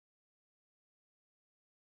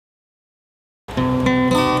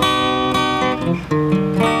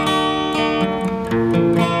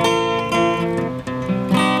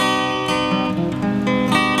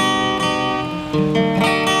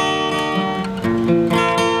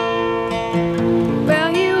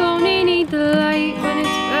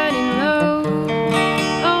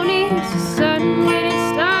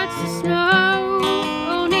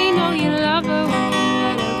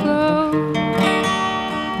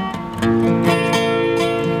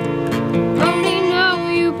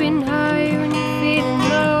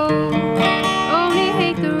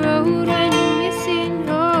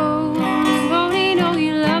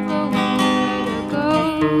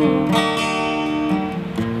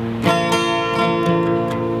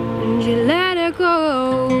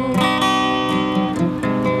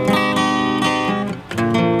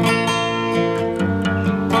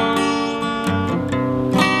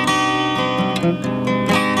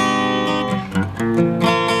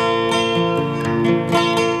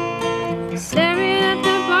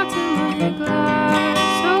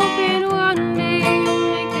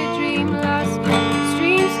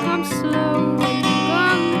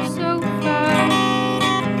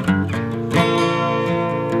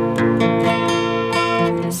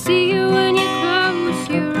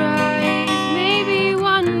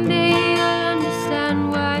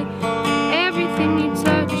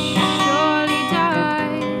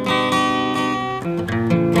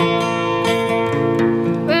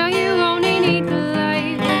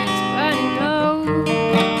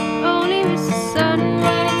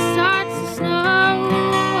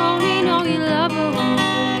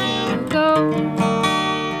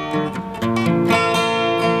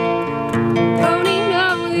Only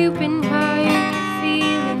know you've been high,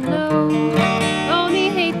 feeling low. Only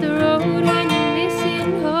hate the road when you're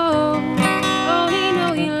missing home. Only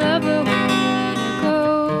know you love her when you let her go.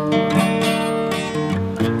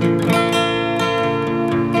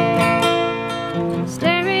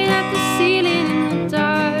 Staring at the ceiling in the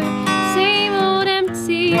dark, same old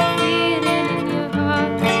empty feeling in your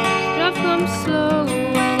heart. Stuff comes slow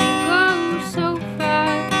and it goes so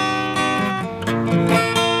fast.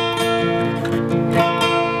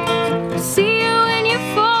 See you when you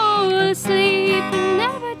fall asleep, and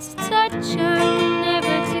never to touch and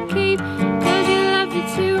never to keep, 'cause you loved her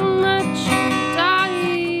too much and dive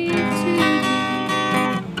too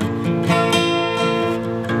deep.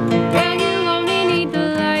 Well, you only need the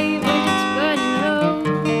light when it's burning low.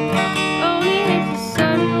 Only hit the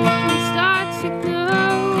sun when it starts to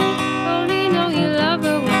glow. Only know you love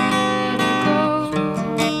her when you let her go.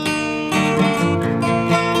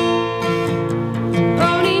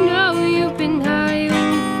 Only know you've been high when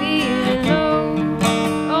you're feeling low.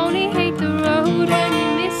 Only hate the road when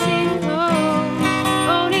you're missing home.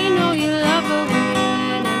 Only know you love her when you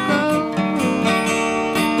let her go.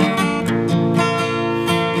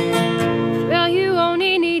 Well, you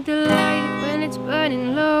only need the light when it's burning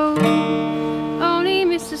low. Only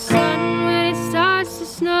miss the sun when it starts to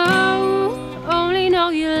snow. Only know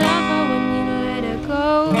you love her when you let her go.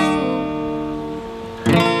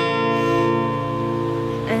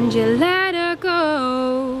 And you let